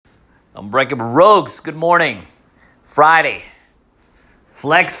Unbreakable Rogues, good morning. Friday.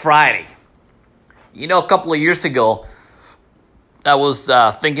 Flex Friday. You know, a couple of years ago, I was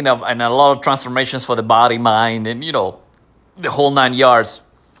thinking of and a lot of transformations for the body, mind, and, the whole 9 yards.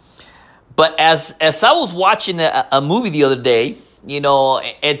 But as I was watching a movie the other day,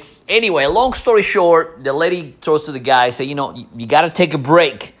 anyway, long story short, the lady throws to the guy, say, you got to take a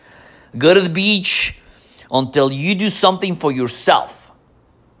break. Go to the beach until you do something for yourself.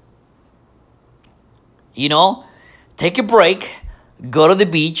 Take a break, go to the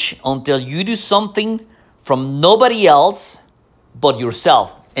beach until you do something from nobody else but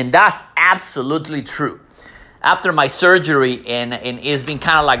yourself. And that's absolutely true. After my surgery, and it's been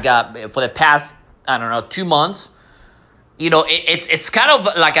kind of like for the past, 2 months, it's kind of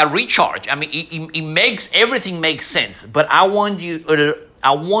like a recharge. I mean, it makes everything make sense. But I want you to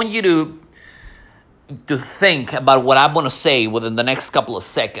think about what I'm going to say within the next couple of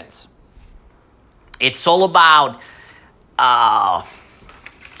seconds. It's all about you,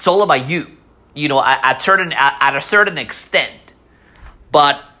 at a certain extent.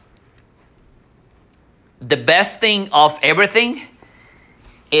 But the best thing of everything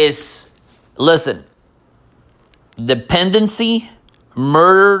is, listen, dependency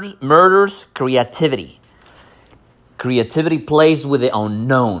murders creativity. Creativity plays with the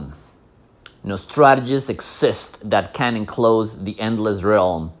unknown. Strategies exist that can enclose the endless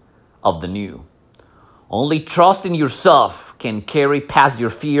realm of the new. Only trust in yourself can carry past your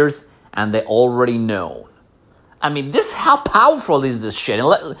fears and the already known. I mean, how powerful is this shit? And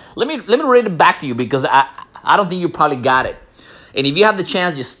let me read it back to you because I don't think you probably got it. And if you have the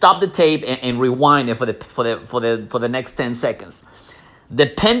chance, you stop the tape and rewind it for the next 10 seconds.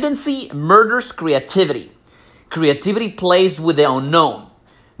 Dependency murders creativity. Creativity plays with the unknown.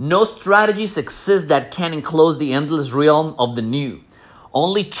 No strategies exist that can enclose the endless realm of the new.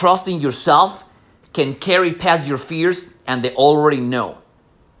 Only trust in yourself can carry past your fears and they already know.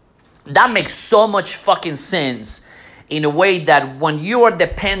 That makes so much fucking sense in a way that when you are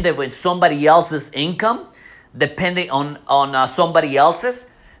dependent on somebody else's income, depending on somebody else's,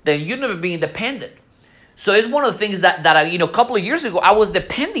 then you're never being dependent. So it's one of the things that I, a couple of years ago, I was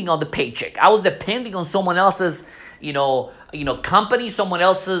depending on the paycheck. I was depending on someone else's, company, someone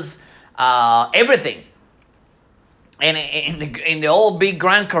else's everything. And in the old big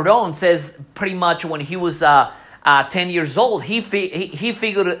Grant Cardone says pretty much when he was 10 years old, he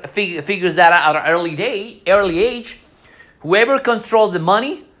figures that out at an early age. Whoever controls the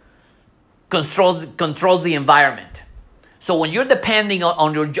money controls the environment. So when you're depending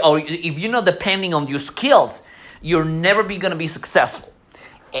on your, or if you're not depending on your skills, you're never going to be successful.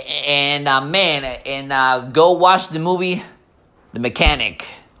 And go watch the movie The Mechanic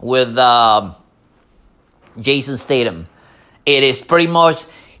with Jason Statham. It is pretty much,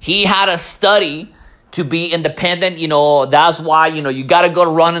 he had a study to be independent. That's why, you got to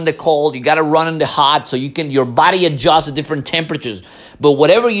go run in the cold. You got to run in the hot so your body adjusts to different temperatures. But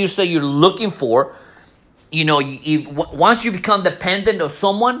whatever you say you're looking for, once you become dependent of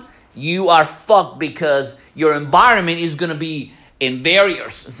someone, you are fucked because your environment is going to be in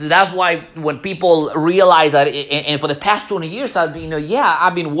barriers. So that's why when people realize that, and for the past 20 years, I've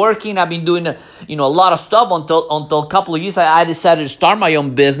been working, I've been doing, a lot of stuff until a couple of years, I decided to start my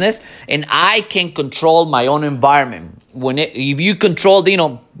own business, and I can control my own environment. If you control,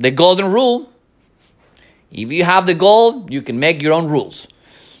 the golden rule, if you have the goal, you can make your own rules.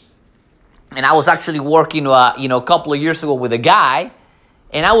 And I was actually working, a couple of years ago with a guy.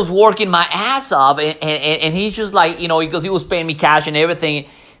 And I was working my ass off, and he's just like, because he was paying me cash and everything.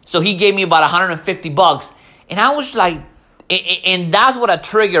 So he gave me about $150. And I was like, and that's what a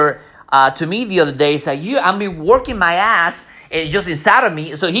trigger to me the other day. It's like, I've been working my ass just inside of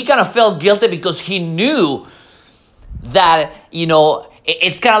me. So he kind of felt guilty because he knew that,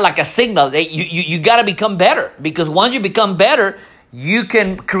 it's kind of like a signal that you got to become better. Because once you become better, you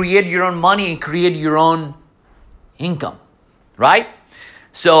can create your own money and create your own income, right?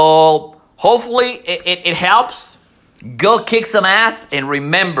 So hopefully it helps. Go kick some ass, and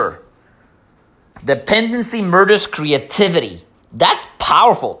remember, dependency murders creativity. That's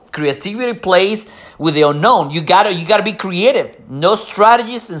powerful. Creativity plays with the unknown. You gotta be creative. No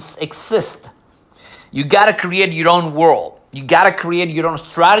strategies exist. You gotta create your own world. You gotta create your own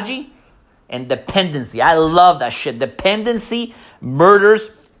strategy and dependency. I love that shit. Dependency murders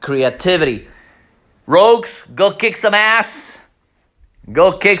creativity. Rogues, go kick some ass.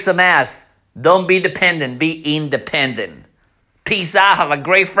 Go kick some ass. Don't be dependent. Be independent. Peace out. Have a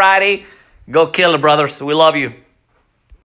great Friday. Go kill it, brothers. We love you.